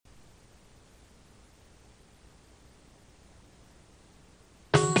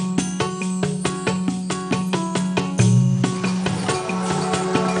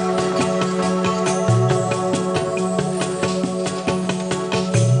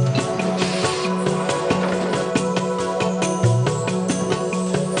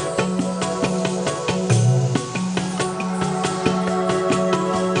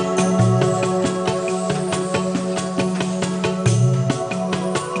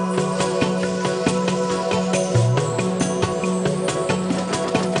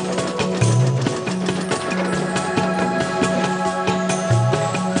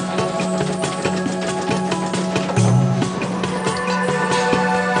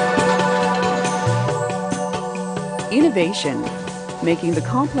Innovation, making the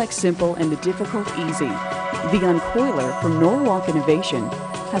complex simple and the difficult easy. The UN-COILER from Norwalk Innovation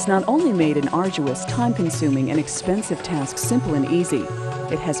has not only made an arduous, time-consuming and expensive task simple and easy,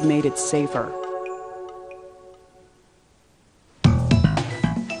 it has made it safer.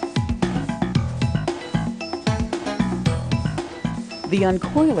 The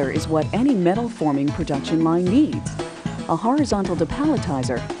UN-COILER is what any metal forming production line needs. A horizontal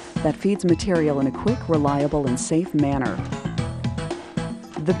depalletizer that feeds material in a quick, reliable, and safe manner.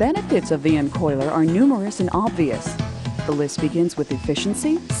 The benefits of the UN-COILER are numerous and obvious. The list begins with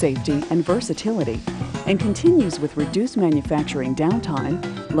efficiency, safety, and versatility, and continues with reduced manufacturing downtime,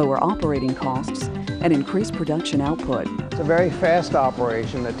 lower operating costs, and increased production output. It's a very fast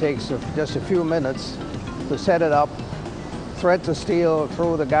operation that takes just a few minutes to set it up, thread the steel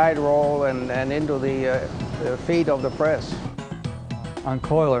through the guide roll and into the feet of the press.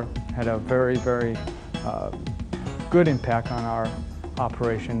 UN-COILER had a very good impact on our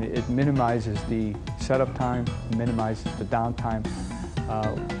operation. It minimizes the setup time, minimizes the downtime.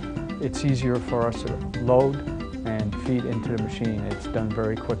 It's easier for us to load and feed into the machine. It's done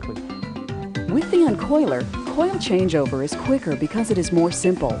very quickly. With the UN-COILER, coil changeover is quicker because it is more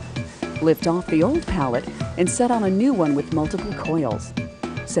simple. Lift off the old pallet and set on a new one with multiple coils.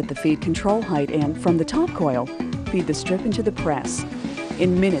 Set the feed control height and, from the top coil, feed the strip into the press.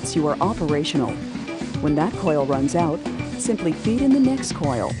 In minutes, you are operational. When that coil runs out, simply feed in the next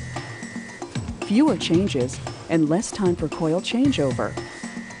coil. Fewer changes and less time for coil changeover.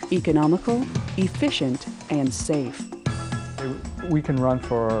 Economical, efficient, and safe. We can run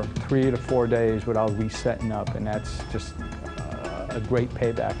for 3 to 4 days without resetting up, and that's just a great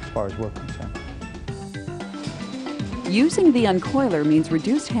payback as far as we're concerned. Using the UN-COILER means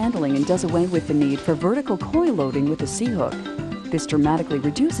reduced handling and does away with the need for vertical coil loading with a C-hook. This dramatically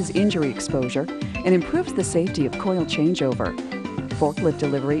reduces injury exposure and improves the safety of coil changeover. Forklift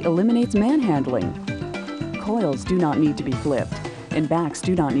delivery eliminates manhandling. Coils do not need to be flipped, and backs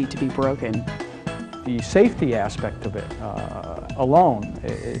do not need to be broken. The safety aspect of it alone,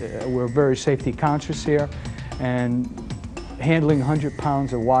 we're very safety conscious here, and handling 100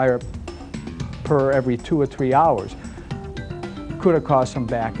 pounds of wire per every 2 or 3 hours could have caused some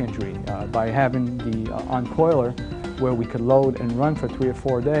back injury. By having the UN-COILER, where we could load and run for 3 or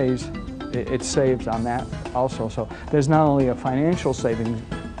 4 days, it saves on that also. So there's not only a financial savings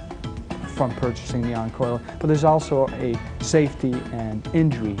from purchasing the UN-COILER, but there's also a safety and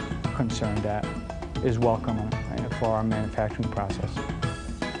injury concern that is welcome for our manufacturing process.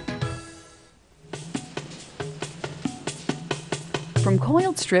 From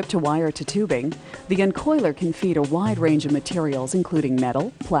coiled strip to wire to tubing, the UN-COILER can feed a wide range of materials including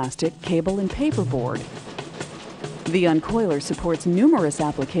metal, plastic, cable, and paperboard. The UN-COILER supports numerous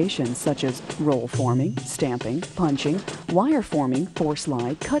applications such as roll forming, stamping, punching, wire forming, force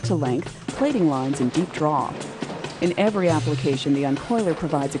slide, cut to length, plating lines, and deep draw. In every application, the UN-COILER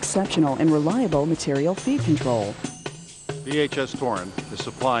provides exceptional and reliable material feed control. BHS Torrent is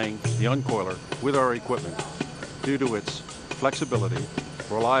supplying the UN-COILER with our equipment due to its flexibility,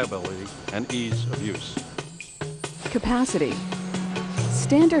 reliability, and ease of use. Capacity.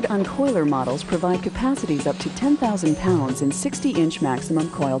 Standard UN-COILER models provide capacities up to 10,000 pounds and 60-inch maximum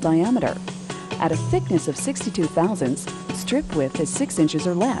coil diameter. At a thickness of 62 thousandths, strip width is 6 inches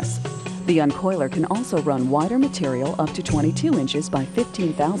or less. The UN-COILER can also run wider material up to 22 inches by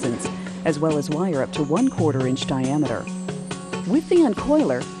 15 thousandths, as well as wire up to 1/4 inch diameter. With the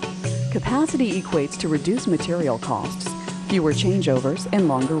UN-COILER, capacity equates to reduced material costs, fewer changeovers, and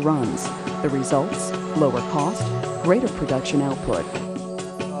longer runs. The results? Lower cost, greater production output.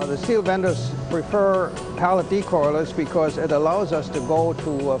 The steel vendors prefer pallet decoilers because it allows us to go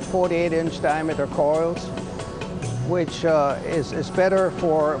to 48-inch diameter coils, which is better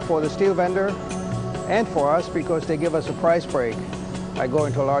for the steel vendor and for us because they give us a price break by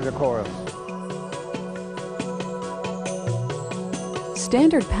going to larger coils.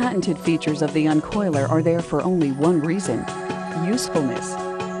 Standard patented features of the UN-COILER are there for only one reason: usefulness.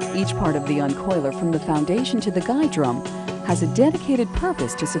 Each part of the UN-COILER, from the foundation to the guide drum, has a dedicated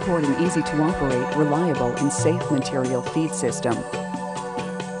purpose to support an easy-to-operate, reliable, and safe material feed system.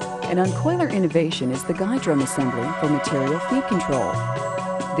 An UN-COILER innovation is the guide drum assembly for material feed control.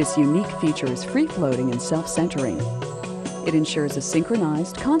 This unique feature is free-floating and self-centering. It ensures a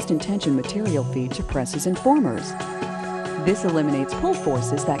synchronized, constant tension material feed to presses and formers. This eliminates pull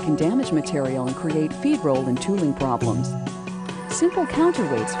forces that can damage material and create feed roll and tooling problems. Simple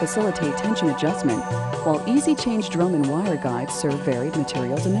counterweights facilitate tension adjustment, while easy change drum and wire guides serve varied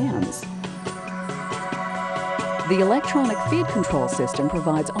material demands. The electronic feed control system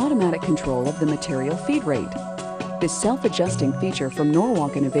provides automatic control of the material feed rate. This self-adjusting feature from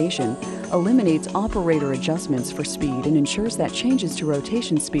Norwalk Innovation eliminates operator adjustments for speed and ensures that changes to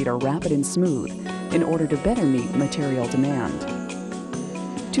rotation speed are rapid and smooth in order to better meet material demand.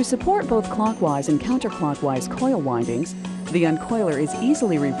 To support both clockwise and counterclockwise coil windings, the uncoiler is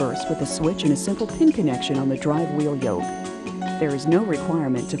easily reversed with a switch and a simple pin connection on the drive wheel yoke. There is no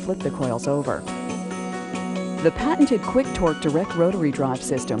requirement to flip the coils over. The patented Quick Torque Direct Rotary Drive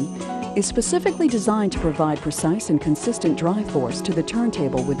System is specifically designed to provide precise and consistent drive force to the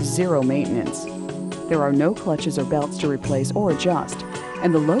turntable with zero maintenance. There are no clutches or belts to replace or adjust,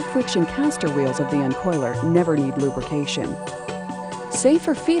 and the low-friction caster wheels of the uncoiler never need lubrication.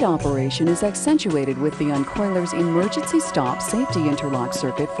 Safer feed operation is accentuated with the uncoiler's emergency stop safety interlock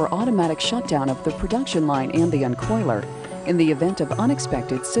circuit for automatic shutdown of the production line and the uncoiler in the event of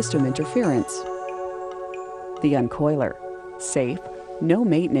unexpected system interference. The uncoiler: safe, no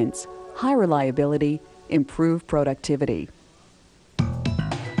maintenance, high reliability, improved productivity.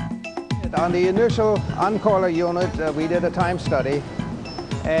 On the initial uncoiler unit, we did a time study,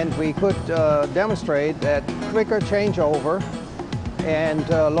 and we could demonstrate that quicker changeover and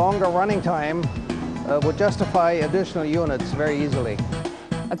longer running time would justify additional units very easily.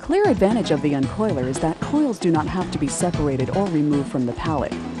 A clear advantage of the uncoiler is that coils do not have to be separated or removed from the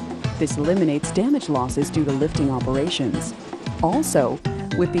pallet. This eliminates damage losses due to lifting operations. Also,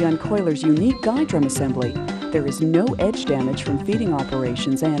 with the uncoiler's unique guide drum assembly, there is no edge damage from feeding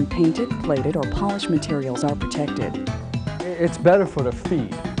operations, and painted, plated, or polished materials are protected. It's better for the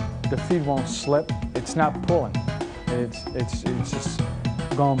feed. The feed won't slip. It's not pulling. It's just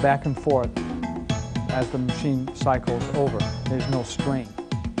going back and forth as the machine cycles over. There's no strain.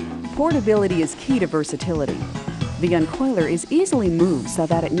 Portability is key to versatility. The uncoiler is easily moved so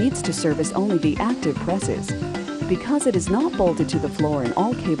that it needs to service only the active presses. Because it is not bolted to the floor and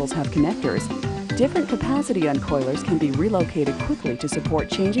all cables have connectors, different capacity uncoilers can be relocated quickly to support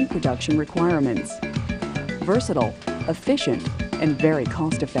changing production requirements. Versatile, efficient, and very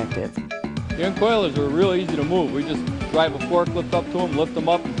cost-effective. The uncoilers are really easy to move. We just drive a forklift up to them, lift them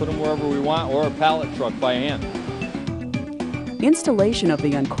up, and put them wherever we want, or a pallet truck by hand. Installation of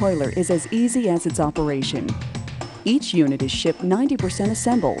the uncoiler is as easy as its operation. Each unit is shipped 90%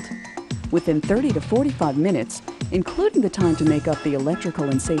 assembled. Within 30 to 45 minutes, including the time to make up the electrical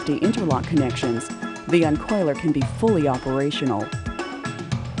and safety interlock connections, the uncoiler can be fully operational.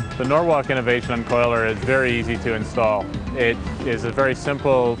 The Norwalk Innovation uncoiler is very easy to install. It is a very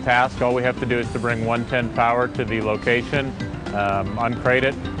simple task. All we have to do is to bring 110 power to the location, uncrate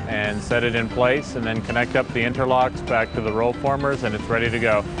it and set it in place, and then connect up the interlocks back to the roll formers, and it's ready to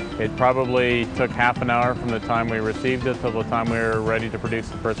go. It probably took half an hour from the time we received it till the time we were ready to produce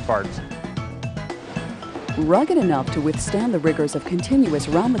the first parts. Rugged enough to withstand the rigors of continuous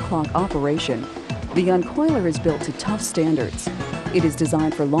round-the-clock operation, the uncoiler is built to tough standards. It is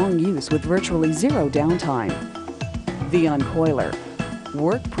designed for long use with virtually zero downtime. The uncoiler: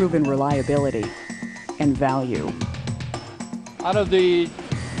 work-proven reliability and value. Out of the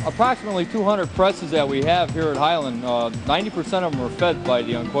approximately 200 presses that we have here at Highland, 90% of them are fed by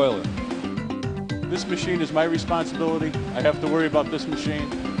the uncoiler. This machine is my responsibility. I have to worry about this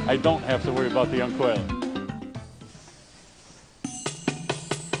machine. I don't have to worry about the uncoiler.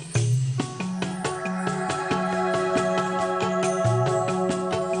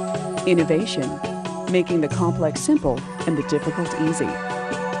 Innovation, making the complex simple and the difficult easy.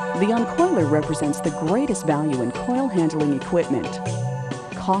 The uncoiler represents the greatest value in coil handling equipment.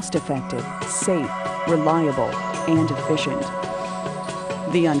 Cost-effective, safe, reliable, and efficient.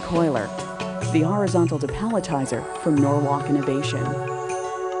 The uncoiler, the horizontal depalletizer from Norwalk Innovation.